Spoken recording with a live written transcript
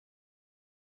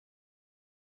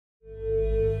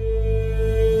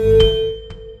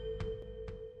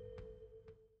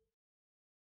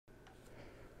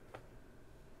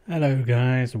Hello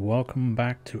guys, welcome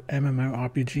back to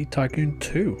MMORPG Tycoon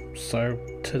 2. So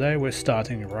today we're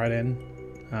starting right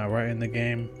in the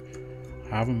game.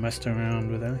 I haven't messed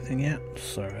around with anything yet,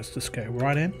 so let's just get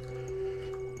right in.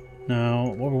 Now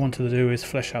what we wanted to do is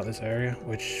flesh out this area,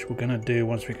 which we're going to do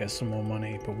once we get some more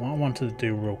money. But what I wanted to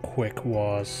do real quick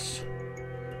was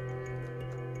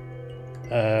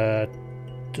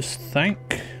just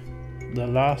thank the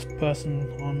last person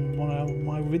on one of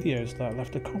my videos that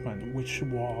left a comment, which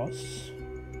was,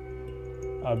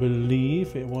 I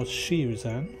believe it was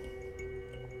Shiuzan.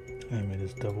 Let me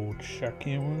just double check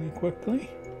here really quickly.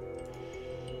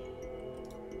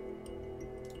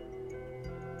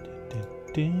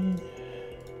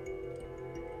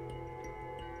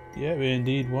 Yeah, it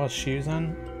indeed was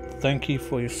Shiuzan. Thank you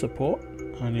for your support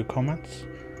and your comments.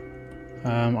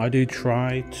 I do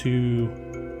try to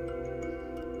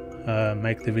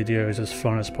make the videos as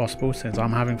fun as possible, since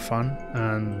I'm having fun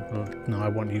and I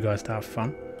want you guys to have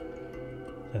fun.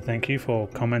 So thank you for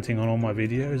commenting on all my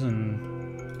videos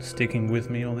and sticking with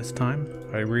me all this time.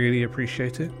 I really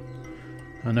appreciate it.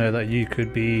 I know that you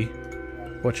could be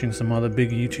watching some other big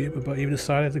YouTuber, but you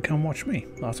decided to come watch me.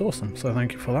 That's awesome, so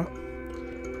thank you for that.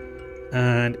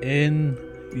 And in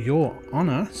your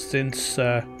honor, since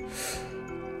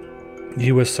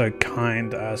you were so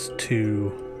kind as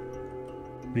to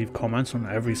leave comments on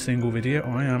every single video,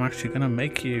 I am actually going to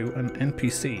make you an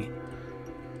NPC.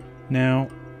 Now,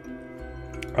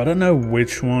 I don't know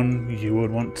which one you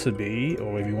would want to be,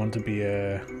 or if you want to be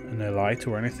an elite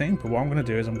or anything, but what I'm going to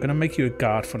do is I'm going to make you a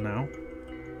guard for now.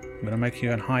 I'm going to make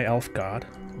you a high elf guard.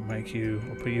 I'll put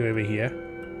you over here.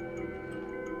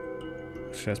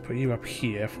 So let's put you up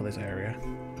here for this area.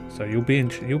 So you'll be in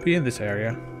this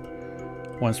area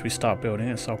once we start building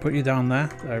it. So I'll put you down there.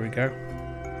 There we go.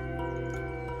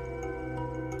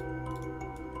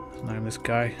 Name this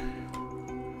guy.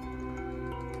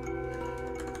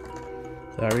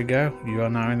 There we go. You are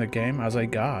now in the game as a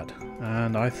guard,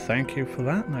 and I thank you for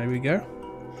that. There we go.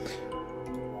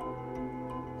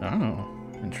 Oh,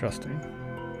 interesting.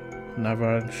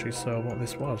 Never actually saw what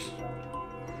this was.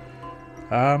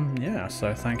 Yeah,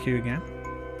 so thank you again.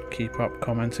 Keep up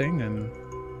commenting, and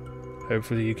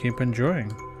hopefully you keep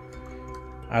enjoying.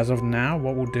 As of now,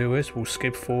 what we'll do is we'll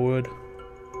skip forward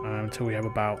until we have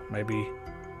about maybe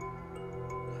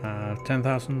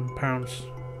 £10,000.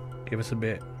 Give us a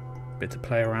bit to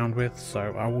play around with.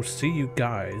 So I will see you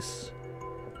guys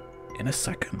in a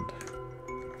second.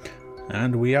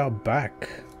 And we are back.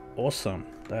 Awesome.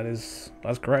 That's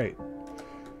great.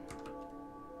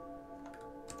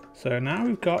 So now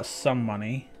we've got some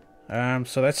money.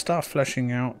 So let's start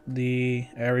fleshing out the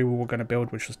area we were going to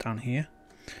build, which was down here.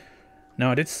 Now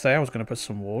I did say I was going to put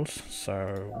some walls.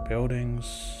 So buildings.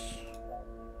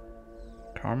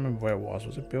 Can't remember where it was.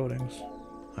 Was it buildings?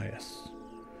 Oh yes.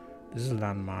 This is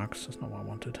landmarks. That's not what I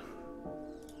wanted.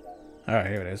 Oh,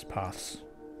 here it is. Paths.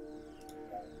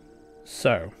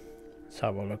 So let's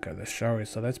have a look at this, shall we?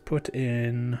 So let's put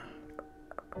in.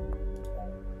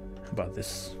 How about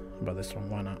this? How about this one?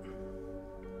 Why not?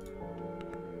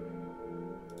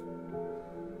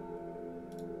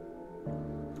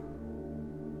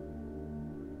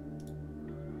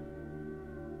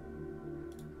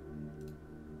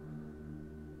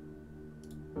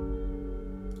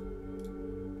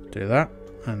 Do that,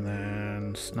 and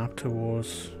then snap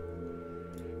towards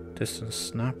distance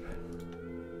snap.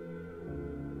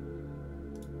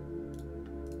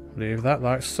 Leave that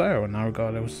like so, and now we've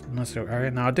got a little nice little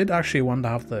area. Now I did actually want to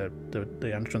have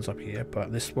the entrance up here,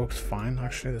 but this works fine.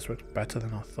 Actually, this works better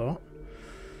than I thought.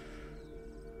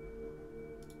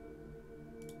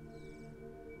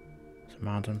 It's a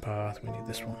mountain path. We need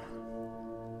this one.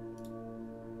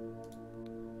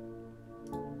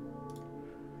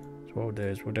 So what we'll do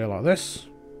is we'll do it like this,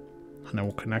 and then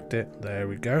we'll connect it. There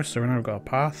we go. So now we've got a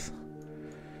path.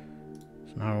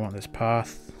 So now we want this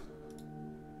path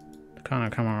to kind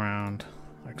of come around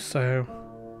like so,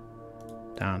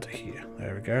 down to here.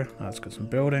 There we go. Now let's get some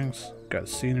buildings, get the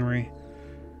scenery,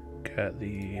 get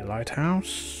the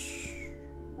lighthouse.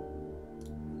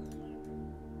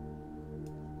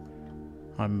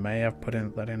 I may have put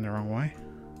that in the wrong way.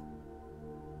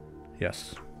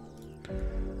 Yes.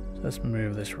 Let's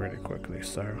move this really quickly.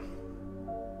 So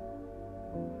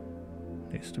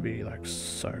needs to be like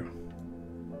so.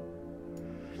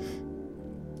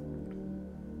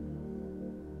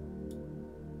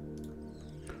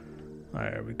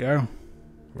 There we go.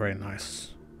 Very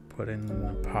nice. Put in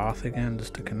the path again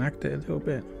just to connect it a little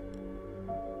bit.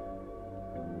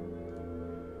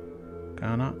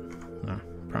 Going up? No,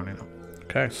 apparently not.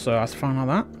 Okay, so that's fine like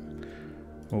that.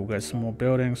 We'll get some more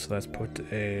buildings, so let's put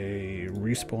a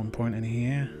respawn point in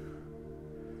here.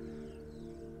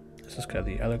 Let's just get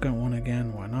the elegant one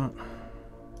again, why not?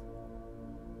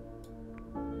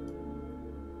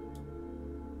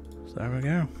 So there we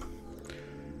go.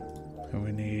 And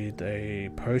we need a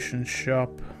potion shop.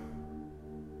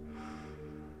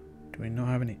 Do we not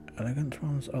have any elegant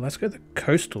ones? Oh, let's get the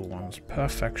coastal ones.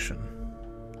 Perfection.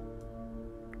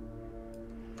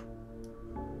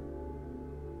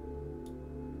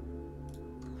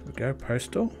 There we go,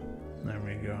 postal. Then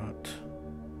we got...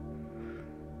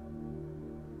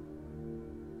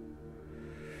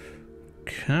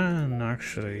 Can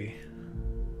actually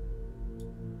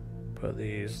put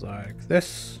these like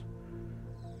this.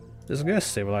 There's a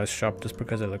civilized shop just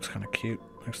because it looks kind of cute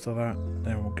next to that.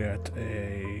 Then we'll get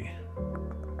a...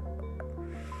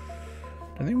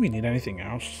 I don't think we need anything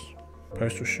else.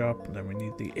 Postal shop. Then we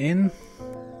need the inn.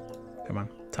 Come on,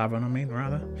 tavern I mean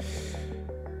rather.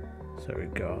 So we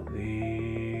got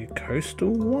the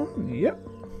coastal one. Yep.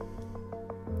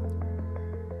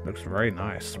 Looks very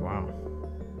nice. Wow.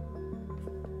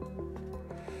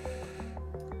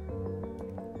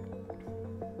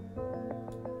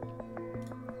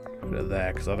 Put it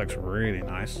there because that looks really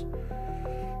nice.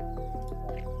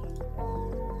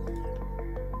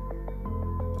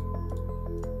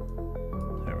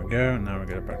 There we go. Now we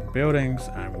go back to buildings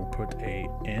and we'll put a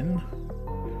inn.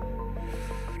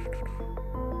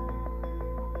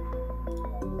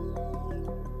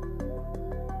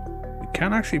 We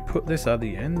can actually put this at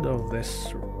the end of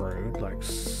this road like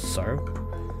so.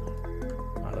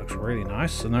 That looks really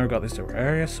nice. So now we've got this little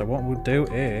area. So what we'll do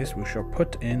is we shall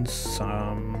put in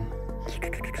some...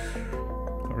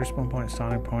 Got respawn point,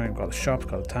 starting point, got the shops,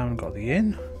 got the town, got the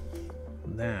inn.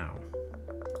 Now,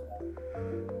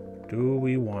 do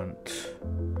we want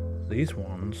these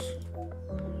ones?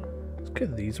 Let's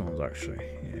get these ones actually.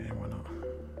 Yeah, why not?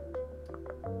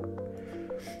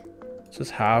 Let's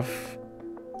just have...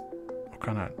 I'll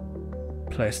kind of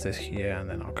place this here and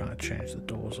then I'll kind of change the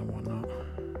doors and whatnot.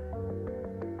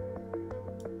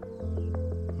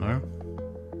 No?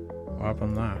 What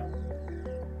happened there?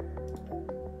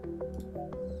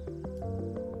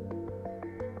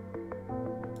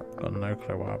 Got no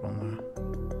clue what happened there.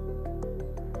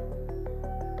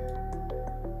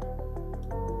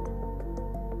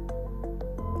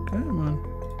 Come on.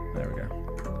 There we go.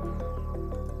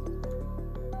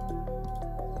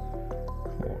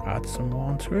 We'll add some more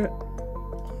onto it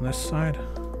on this side.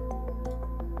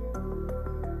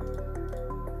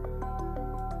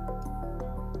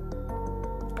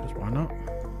 Because why not?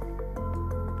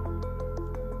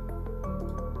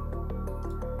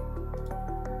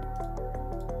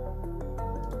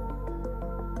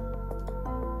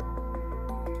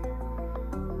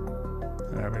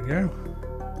 There we go.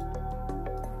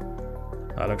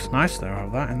 That looks nice. They'll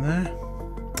have that in there.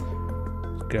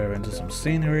 Let's go into some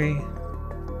scenery.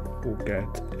 We'll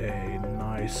get a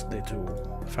nice little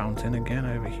fountain again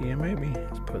over here maybe.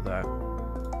 Let's put that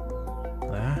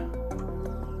there.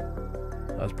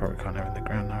 That's probably kind of in the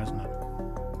ground now, isn't it?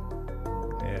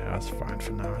 Yeah, that's fine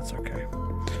for now. That's okay.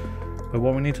 But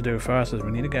what we need to do first is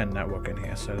we need to get a network in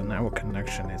here. So the network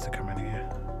connection needs to come in here.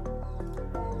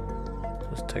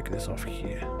 Let's take this off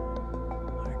here.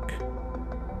 Like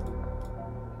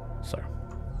so.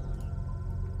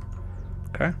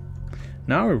 Okay.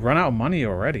 Now we've run out of money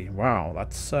already. Wow,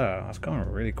 that's going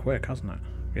really quick, hasn't it?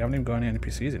 We haven't even got any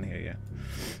NPCs in here yet.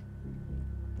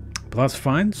 But that's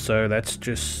fine. So let's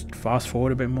just fast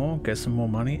forward a bit more, get some more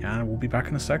money, and we'll be back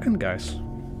in a second, guys.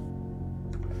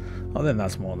 I think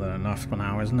that's more than enough for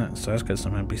now, isn't it? So let's get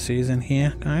some NPCs in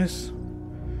here, guys.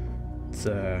 Let's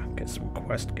get some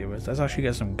quest givers. Let's actually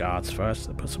get some guards first.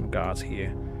 Let's put some guards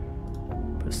here.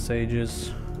 Put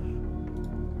sages.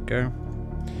 Go.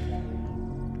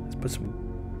 Let's put some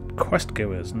quest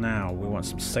givers. Now we want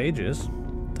some sages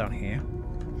down here.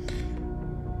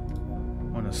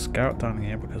 Want a scout down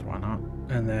here because why not?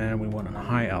 And then we want a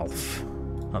high elf.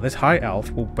 Now this high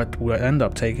elf will end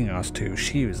up taking us to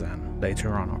Shiuzan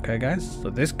later on. Okay, guys. So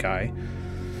this guy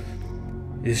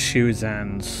is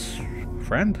Shiuzan's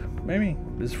friend. Maybe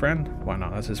his friend. Why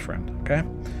not? That's his friend. Okay.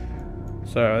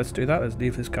 So let's do that. Let's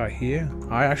leave this guy here.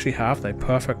 I actually have the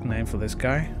perfect name for this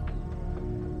guy.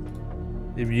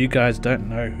 If you guys don't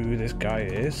know who this guy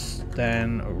is,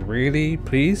 then really,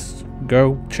 please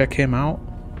go check him out.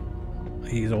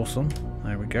 He's awesome.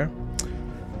 There we go.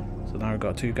 So now we've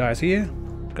got two guys here.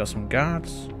 Got some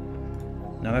guards.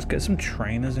 Now let's get some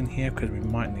trainers in here because we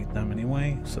might need them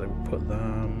anyway. So we'll put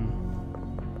them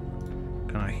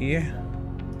kind of here,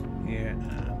 here,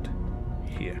 and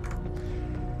here.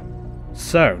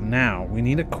 So now we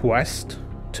need a quest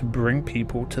to bring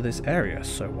people to this area.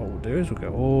 So what we'll do is we'll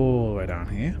go all the way down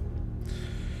here.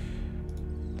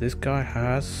 This guy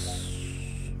has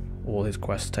all his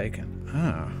quests taken.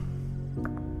 Ah.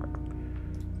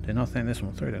 Did not think this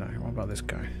one through, did I? What about this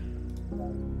guy?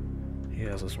 He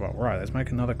has as well. Right, let's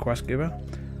make another quest giver.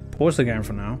 Pause the game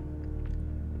for now.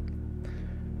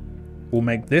 We'll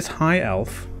make this high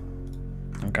elf.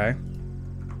 Okay.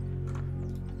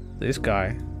 This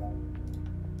guy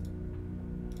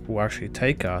will actually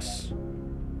take us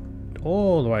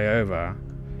all the way over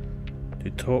to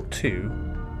talk to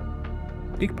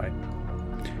Geekbite.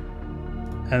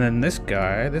 And then this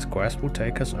guy, this quest will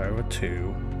take us over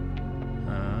to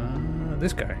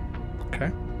this guy.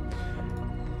 Okay.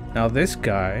 Now this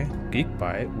guy,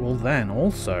 Geekbite, will then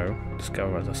also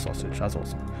discover as a sausage. That's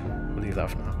awesome. We'll leave that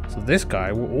for now. So this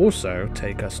guy will also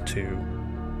take us to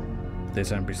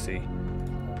this NPC.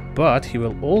 But he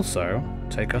will also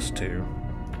take us to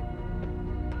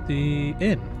the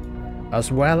inn,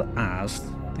 as well as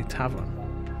the tavern.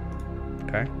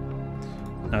 Okay.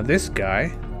 Now this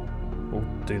guy will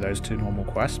do those two normal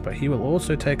quests, but he will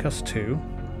also take us to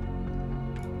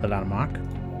the landmark.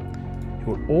 He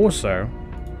will also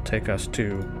take us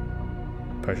to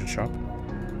potion shop.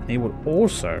 He will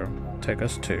also take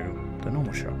us to the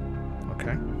normal shop.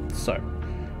 Okay. So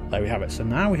there we have it. So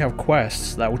now we have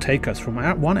quests that will take us from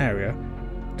one area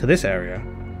to this area,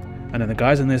 and then the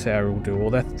guys in this area will do all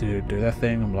their do their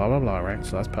thing and blah blah blah, right?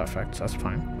 So that's perfect. So that's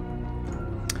fine.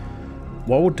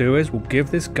 What we'll do is we'll give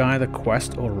this guy the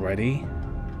quest already,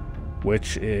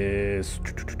 which is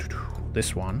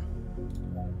this one,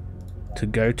 to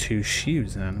go to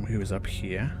Shuzan, who is up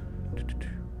here.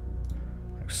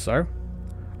 Like so.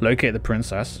 Locate the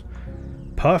princess.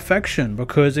 Perfection,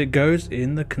 because it goes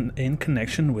in the in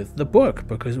connection with the book,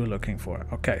 because we're looking for it.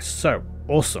 Okay, so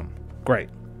awesome, great.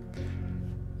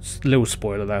 Little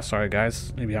spoiler there, sorry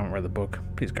guys. If you haven't read the book,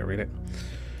 please go read it.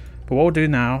 But what we'll do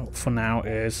now, for now,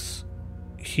 is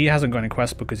he hasn't got any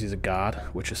quests because he's a guard,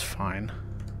 which is fine.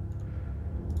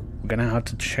 We're gonna have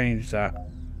to change that.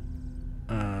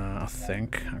 I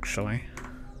think actually.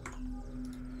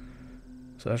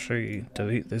 So actually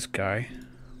delete this guy.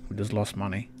 We just lost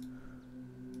money.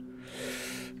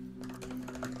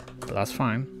 But that's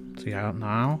fine. See how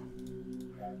now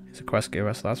he's a quest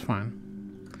giver, so that's fine.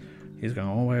 He's going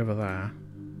all the way over there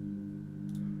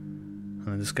and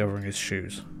then discovering his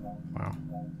shoes. Wow,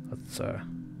 that's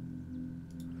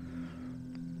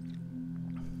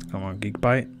come on,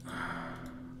 Geekbite.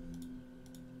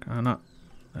 Come on.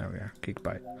 There we are,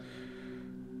 Geekbite.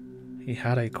 He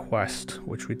had a quest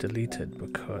which we deleted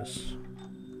because.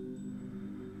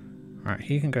 Alright,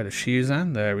 he can go to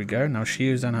Shuzan. There we go. Now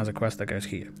Shuzan has a quest that goes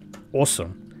here.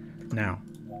 Awesome. Now,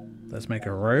 let's make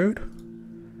a road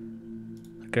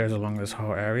that goes along this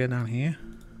whole area down here.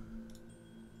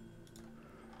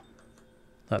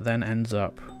 That then ends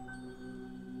up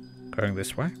going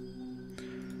this way.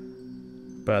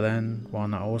 But then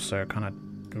one that also kind of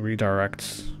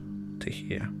redirects to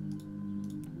here.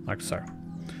 Like so.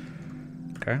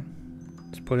 Okay.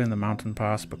 Let's put in the mountain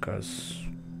pass because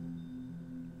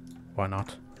why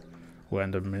not? We'll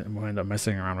end up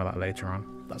messing around with that later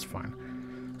on. That's fine.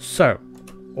 So,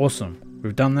 awesome.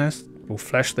 We've done this. We'll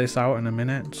flesh this out in a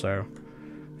minute. So,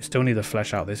 we still need to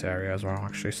flesh out this area as well,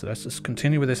 actually. So, let's just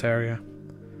continue with this area.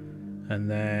 And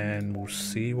then we'll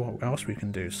see what else we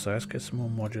can do. So, let's get some more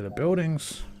modular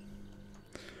buildings.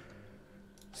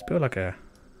 Let's build like a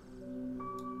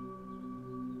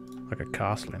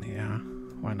castle in here, huh?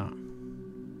 Why not?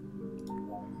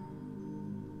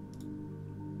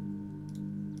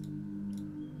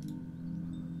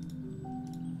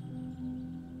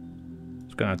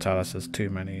 It's gonna tell us there's too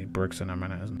many bricks in a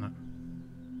minute, isn't it?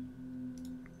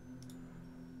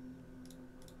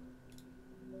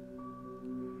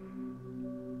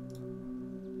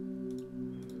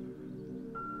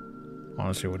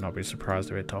 Honestly, would not be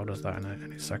surprised if it told us that in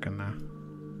any second now.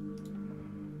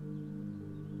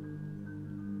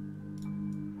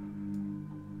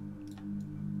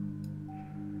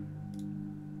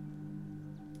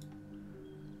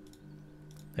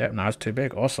 Yep, now it's too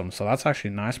big. Awesome. So that's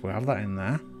actually nice. We'll have that in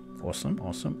there. Awesome,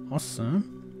 awesome,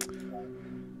 awesome.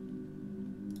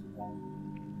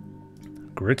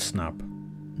 Grid snap.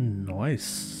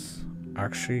 Nice.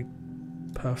 Actually,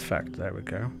 perfect. There we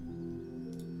go.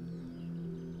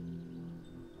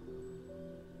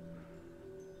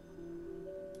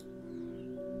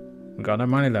 We got no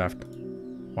money left.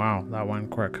 Wow, that went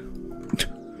quick.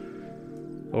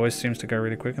 Always seems to go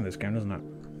really quick in this game, doesn't it?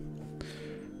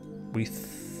 We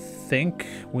think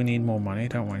we need more money,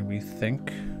 don't we? We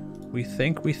think.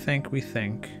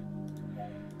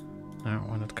 Now, I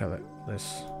want to cut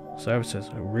this. Services,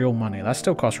 real money. That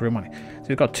still costs real money. So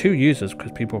we've got 2 users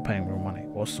because people are paying real money.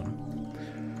 Awesome.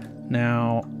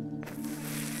 Now,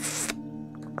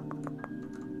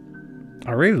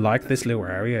 I really like this little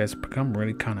area. It's become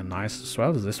really kind of nice as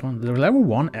well as this one. The level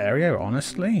 1 area,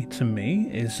 honestly, to me,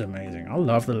 is amazing. I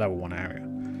love the level 1 area.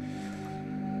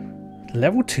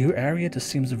 Level 2 area just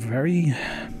seems very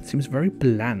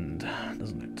bland,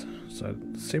 doesn't it? So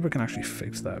let's see if we can actually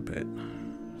fix that a bit.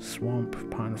 Swamp,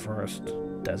 pine forest,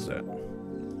 desert.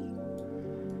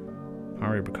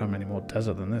 Can't really become any more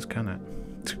desert than this, can it?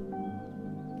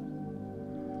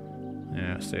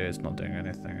 Yeah, see, it's not doing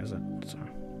anything, is it? So,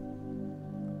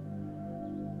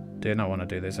 did not want to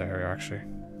do this area actually.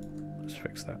 Let's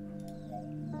fix that.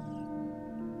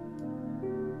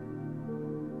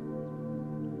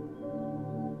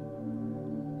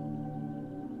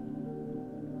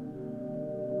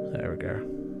 There we go.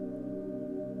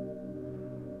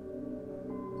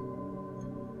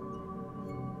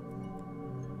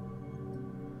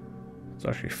 Let's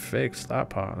actually fix that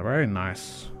part. Very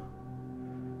nice.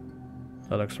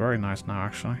 That looks very nice now,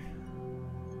 actually.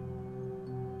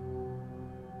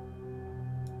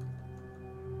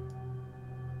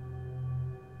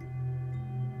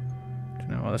 Do you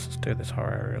know what? Let's just do this whole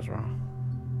area as well.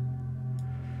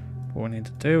 What we need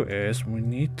to do is we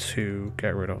need to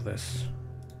get rid of this.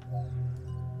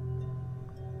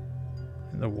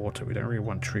 In the water. We don't really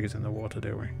want trees in the water,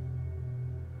 do we?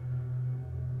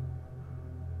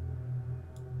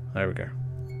 There we go.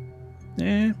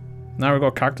 Yeah. Now we've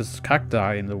got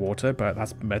cacti in the water, but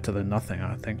that's better than nothing,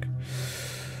 I think.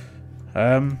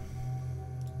 Let's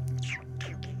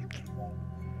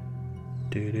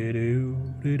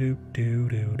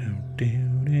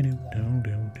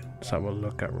have a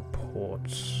look at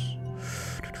reports.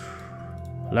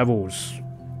 Levels.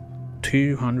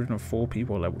 204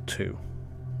 people level 2.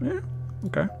 Yeah,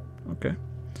 okay, okay.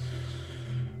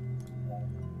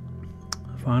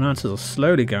 Finances are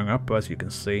slowly going up, as you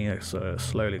can see. It's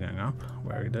slowly going up.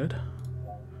 Very good.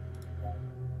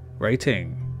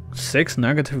 Rating 6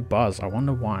 negative buzz. I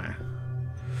wonder why.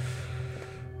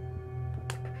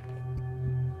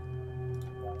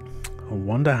 I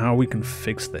wonder how we can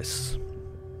fix this.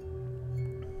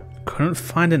 Couldn't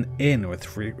find an inn with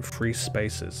free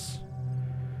spaces.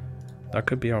 That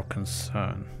could be our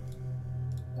concern.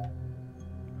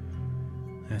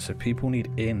 Yeah, so people need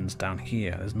inns down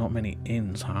here. There's not many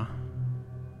inns, huh?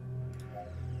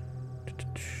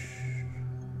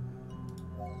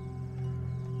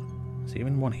 Is there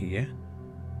even one here?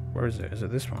 Where is it? Is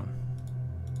it this one?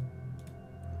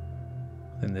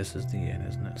 Then this is the inn,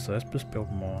 isn't it? So let's just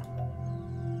build more.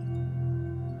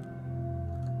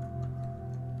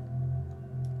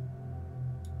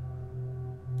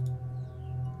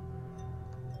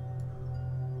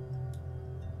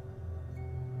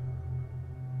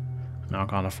 No, I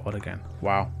can't afford again.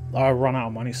 Wow. I run out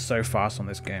of money so fast on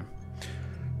this game.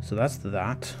 So that's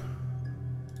that.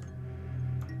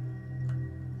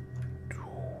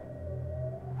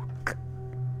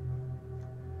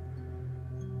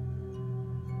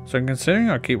 So considering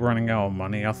I keep running out of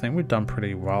money, I think we've done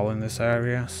pretty well in this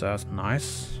area. So that's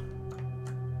nice.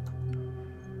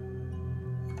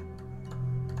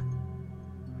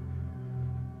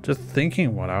 Just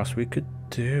thinking what else we could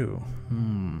do.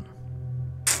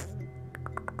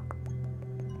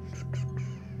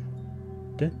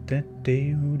 I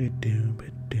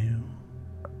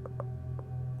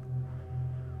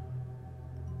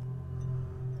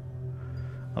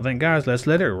think, guys, let's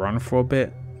let it run for a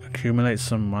bit, accumulate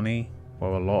some money,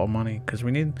 well, a lot of money, because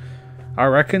we need, I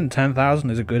reckon 10,000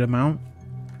 is a good amount,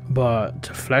 but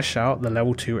to flesh out the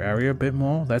level 2 area a bit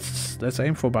more, let's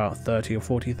aim for about 30 or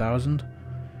 40,000.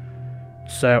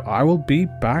 So I will be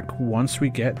back once we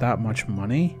get that much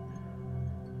money.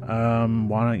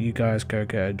 Why don't you guys go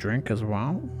get a drink as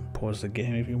well? Pause the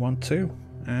game if you want to,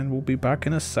 and we'll be back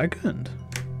in a second.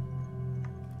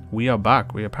 We are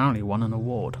back. We apparently won an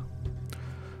award.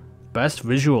 Best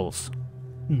visuals.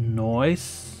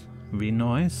 Nice.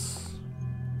 V-noise.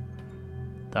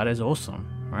 That is awesome.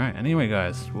 Right, anyway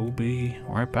guys, we'll be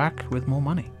right back with more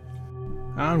money.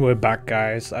 And we're back,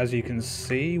 guys. As you can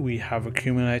see, we have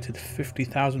accumulated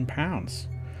 £50,000.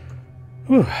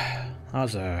 Whew, that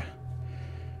was a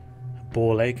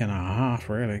ball ache and a half,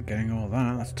 really, getting all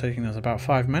that. That's taking us about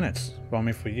 5 minutes. Well, I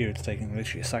mean, for you, it's taking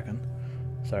literally a second.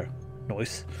 So,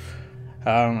 nice.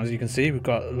 As you can see, we've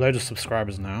got loads of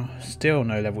subscribers now. Still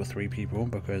no level 3 people,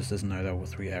 because there's no level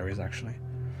 3 areas, actually.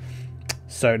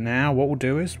 So now, what we'll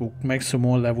do is, we'll make some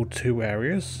more level 2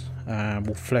 areas.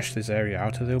 We'll flesh this area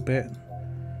out a little bit.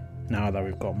 Now that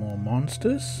we've got more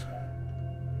monsters.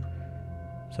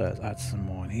 So let's add some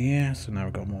more in here. So now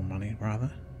we've got more money,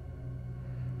 rather.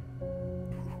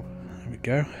 There we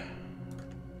go.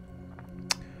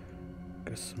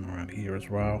 Get some around here as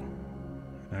well.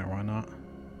 No, why not?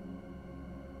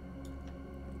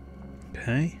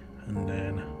 Okay, and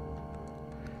then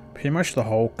pretty much the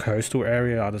whole coastal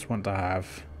area I just want to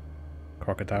have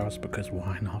crocodiles, because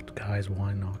why not, guys,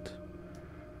 why not?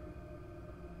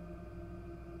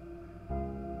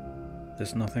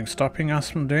 There's nothing stopping us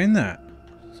from doing that.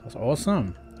 So that's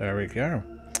awesome. There we go.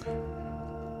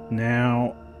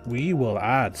 Now we will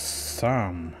add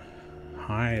some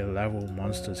high level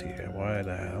monsters here. Why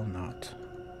the hell not?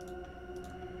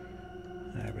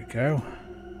 There we go.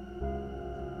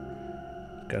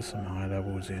 Get some high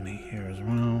levels in here as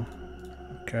well.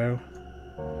 Go.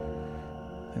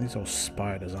 And these are all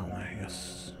spiders, aren't they?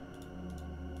 Yes.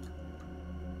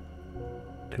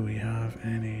 Do we have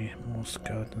any more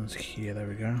skeletons here? There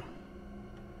we go.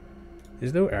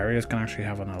 These little areas can actually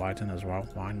have an alighting as well.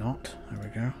 Why not? There we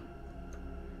go.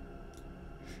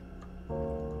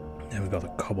 Then we've got the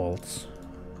kobolds.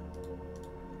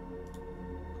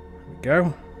 There we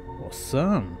go.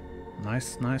 Awesome.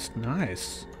 Nice, nice,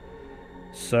 nice.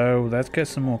 So let's get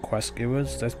some more quest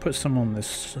givers. Let's put some on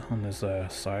this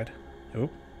side.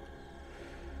 Oop.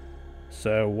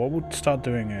 So what we'll start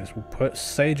doing is we'll put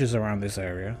sages around this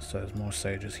area. So there's more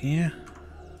sages here.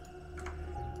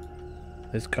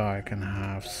 This guy can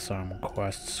have some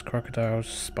quests. Crocodiles,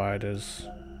 spiders,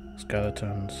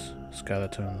 skeletons,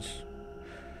 skeletons,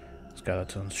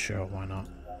 skeletons. Sure, why not?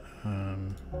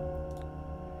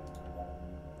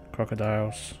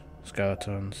 Crocodiles,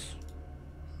 skeletons.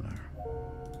 No.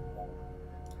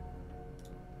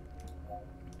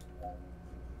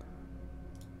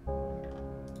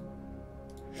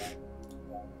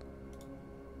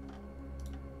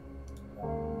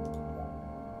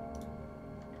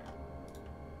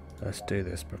 Let's do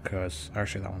this because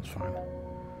actually that one's fine.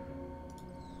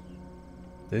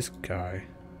 This guy,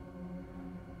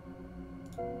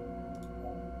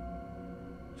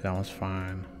 that one's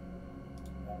fine.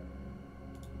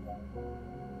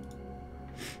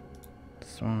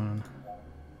 This one,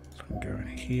 it's gonna go in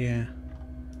here.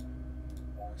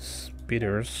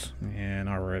 Speeders, yeah,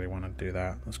 not really want to do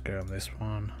that. Let's go on this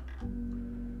one.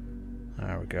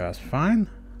 There we go, that's fine.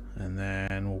 And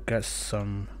then we'll get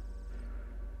some.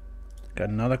 Got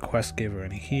another quest giver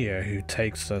in here who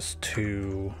takes us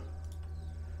to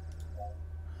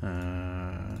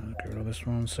get rid of this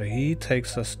one. So he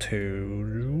takes us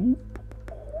to,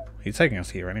 he's taking us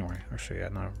here anyway. Actually, yeah,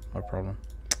 no problem.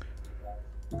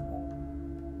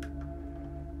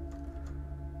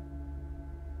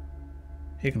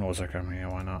 He can also come here,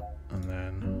 why not? And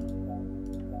then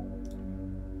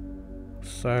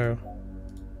so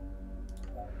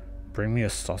bring me a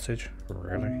sausage,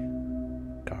 really?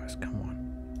 Guys, come on.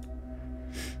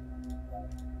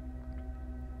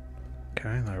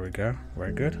 Okay, there we go.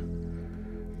 Very good.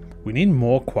 We need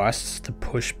more quests to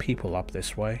push people up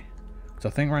this way. So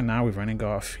I think right now we've only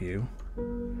got a few.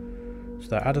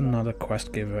 So add another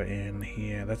quest giver in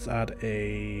here. Let's add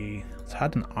an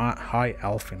high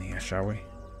elf in here, shall we?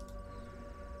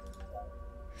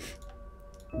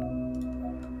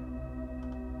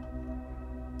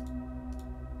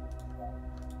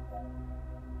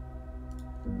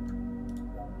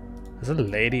 Is it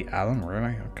Lady Allen,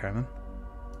 really? Okay then.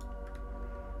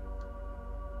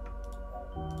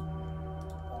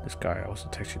 This guy also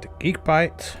takes you to Geek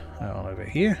Bite, all over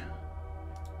here.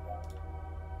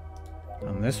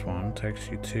 And this one takes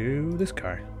you to this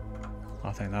guy.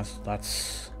 I think that's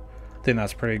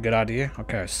a pretty good idea.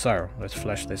 Okay, so let's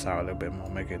flesh this out a little bit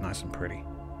more, make it nice and pretty.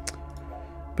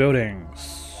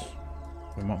 Buildings.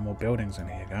 We want more buildings in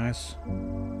here, guys.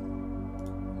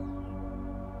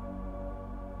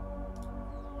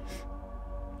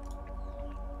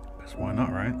 Because why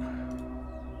not, right?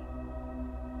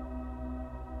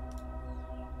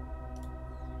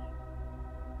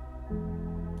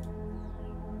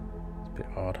 It's a bit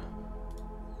odd.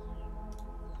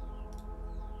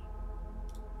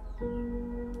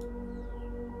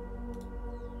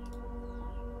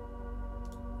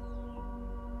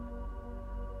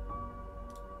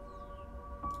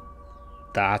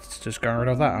 That's just got rid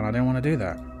of that, and I didn't want to do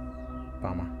that.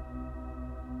 Bummer.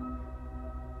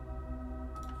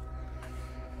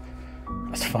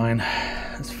 That's fine.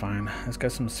 That's fine. Let's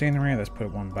get some scenery. Let's put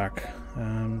one back.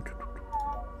 Let's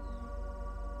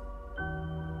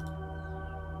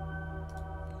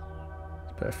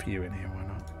put a few in here. Why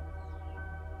not?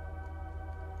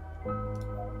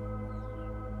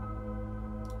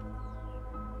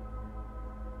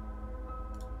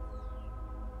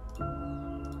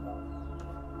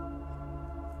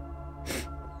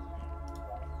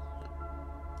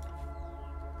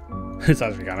 It's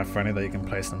actually kind of funny that you can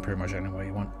place them pretty much anywhere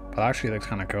you want. But actually it looks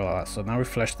kind of cool like that. So now we've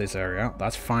fleshed this area out.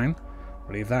 That's fine.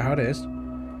 We'll leave that how it is.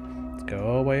 Let's go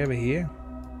all the way over here.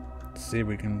 Let's see if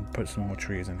we can put some more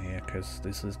trees in here, because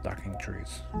this is lacking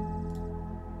trees.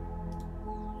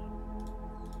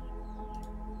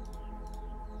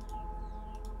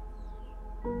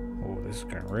 Oh, this is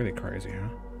going really crazy, huh?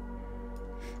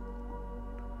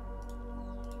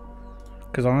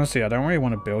 Because honestly, I don't really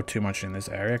want to build too much in this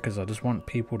area, because I just want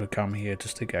people to come here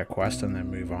just to get a quest and then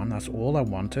move on. That's all I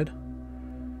wanted.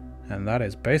 And that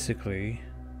is basically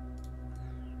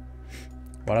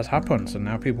what has happened. So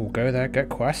now people go there, get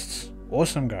quests.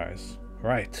 Awesome, guys.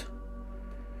 Right.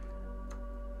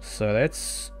 So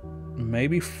let's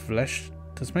maybe let's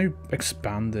maybe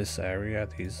expand this area,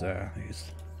 these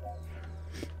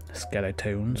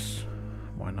skeletons.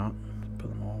 Why not? Put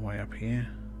them all the way up here.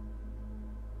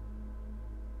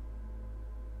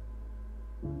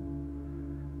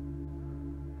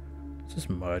 Let's just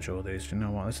merge all these. You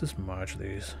know what? Let's just merge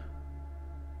these.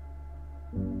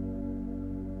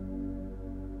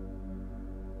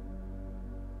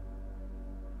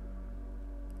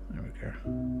 There we go.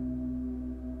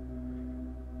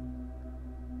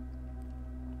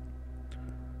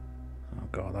 Oh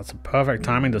god, that's a perfect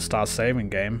timing to start saving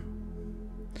game.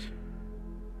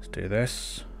 Let's do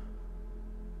this.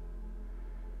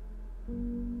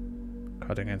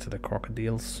 Cutting into the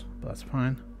crocodiles, but that's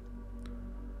fine.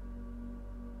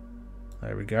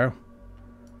 There we go.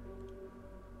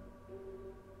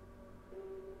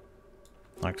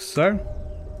 Like so.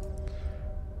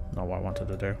 Not what I wanted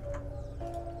to do.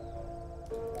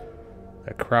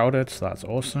 They're crowded, so that's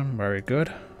awesome. Very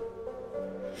good.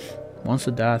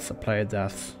 Monster deaths, a player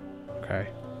deaths. Okay,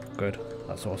 good.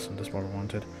 That's awesome. That's what I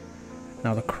wanted.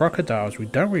 Now the crocodiles, we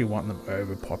don't really want them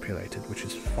overpopulated, which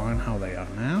is fine how they are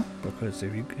now. Because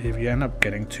if you end up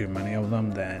getting too many of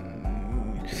them, then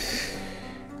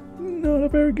not a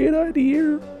very good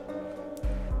idea.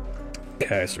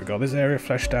 Okay, so we've got this area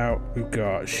fleshed out. We've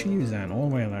got Shizan all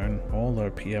the way alone, all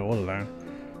up here, all alone.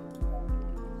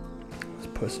 Let's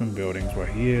put some buildings where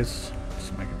he is,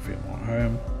 just to make him feel more at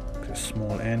home. It's a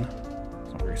small inn.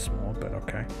 It's not very small, but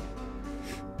okay.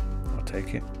 I'll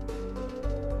take it.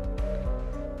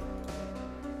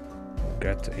 We'll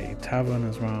get a tavern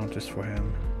as well, just for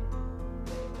him.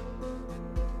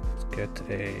 Let's get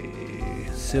a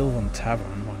Sylvan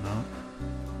tavern, why not?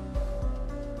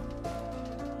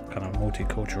 Kind of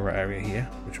multicultural area here,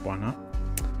 which why not?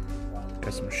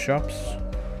 Get some shops.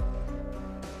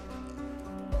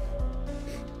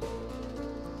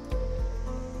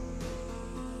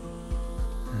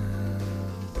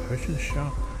 Potion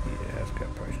shop? Yeah, let's get a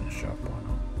potion shop, why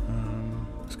not?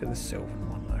 Let's get the Sylvan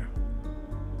one though.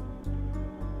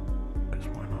 Because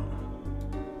why not?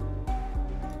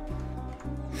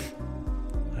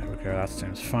 There we go, that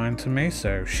seems fine to me.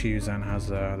 So Shizan has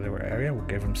a little area, we'll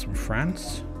give him some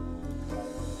friends.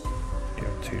 Give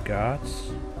him 2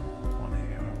 guards. One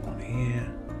here, one here.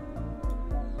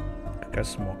 Get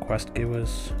some more quest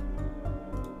givers.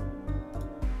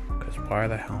 Because why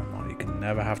the hell not? You can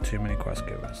never have too many quest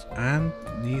givers. And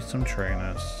need some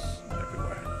trainers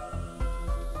everywhere.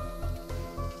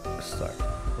 So,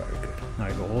 very good. Now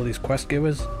you've got all these quest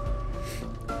givers.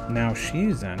 Now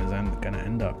Shizan is then going to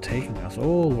end up taking us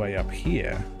all the way up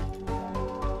here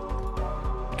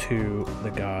to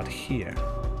the guard here.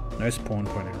 No spawn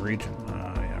point in region.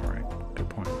 Yeah, right. Good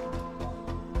point.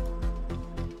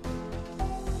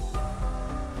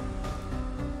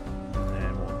 And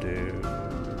then we'll do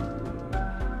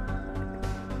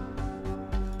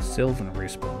Sylvan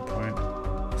respawn point.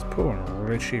 Let's put one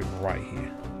literally right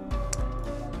here.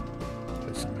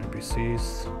 Put some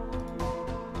NPCs.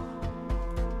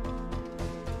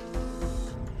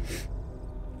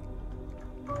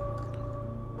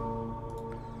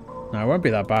 Now it won't be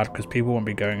that bad because people won't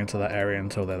be going into that area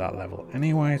until they're that level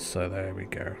anyway, so there we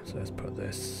go. So let's put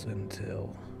this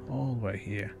until all the way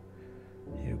here.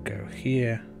 You go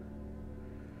here.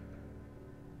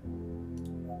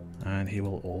 And he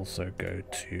will also go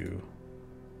to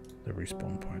the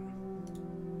respawn point.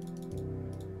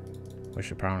 Which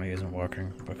apparently isn't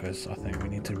working because I think we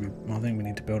need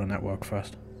to build a network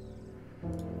first.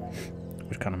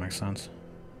 Which kind of makes sense.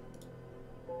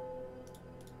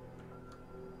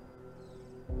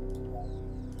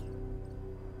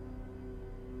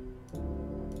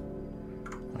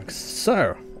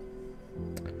 So,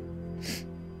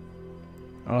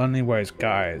 anyways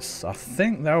guys, I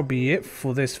think that'll be it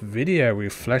for this video.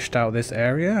 We've fleshed out this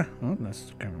area. Oh,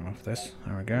 let's get off this.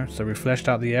 There we go. So we fleshed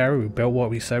out the area. We built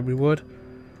what we said we would.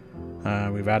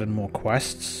 We've added more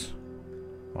quests.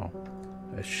 Well,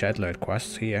 there's shed load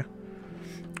quests here,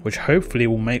 which hopefully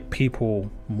will make people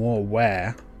more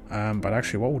aware. But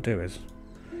actually what we'll do is,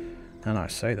 and I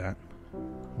say that,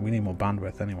 we need more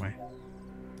bandwidth anyway.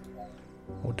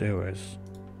 What we'll do is,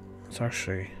 Let's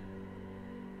actually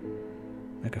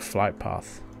make a flight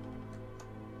path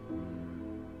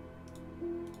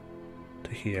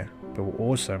to here, but we'll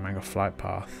also make a flight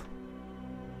path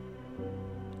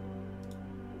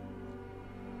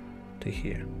to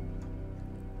here.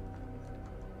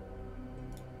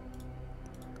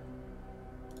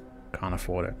 Can't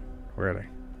afford it, really.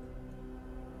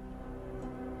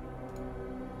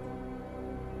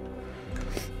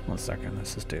 One second,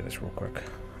 let's just do this real quick.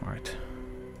 Right.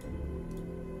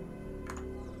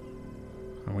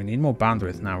 And we need more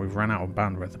bandwidth now. We've run out of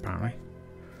bandwidth apparently.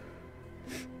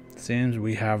 Seems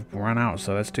we have run out,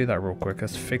 so let's do that real quick.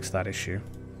 Let's fix that issue.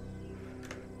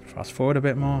 Fast forward a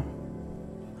bit more.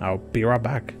 I'll be right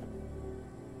back.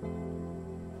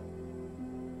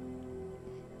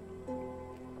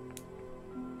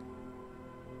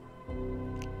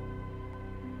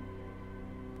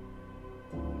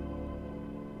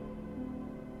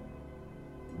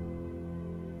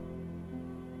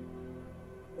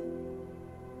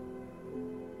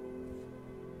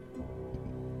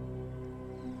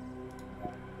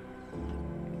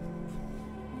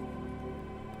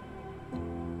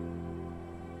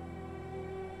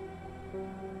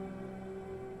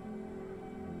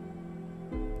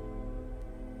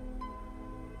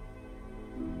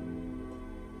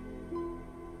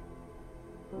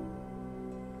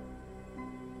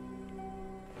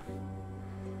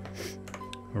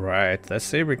 Right, let's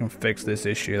see if we can fix this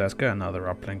issue. Let's get another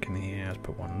uplink in here. Let's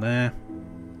put one there.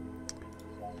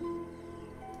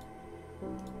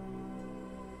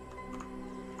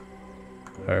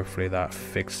 Hopefully that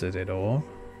fixes it all.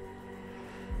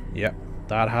 Yep,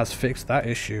 that has fixed that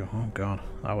issue. Oh god,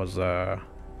 that was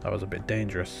a bit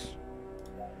dangerous.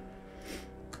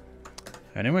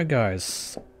 Anyway,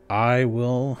 guys, I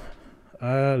will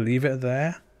leave it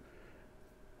there.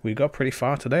 We got pretty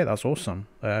far today. That's awesome.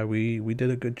 We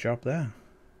did a good job there.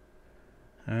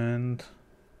 And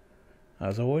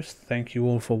as always, thank you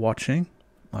all for watching.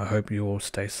 I hope you all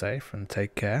stay safe and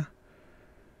take care.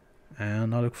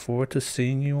 And I look forward to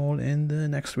seeing you all in the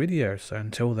next video. So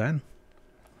until then,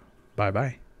 bye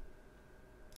bye.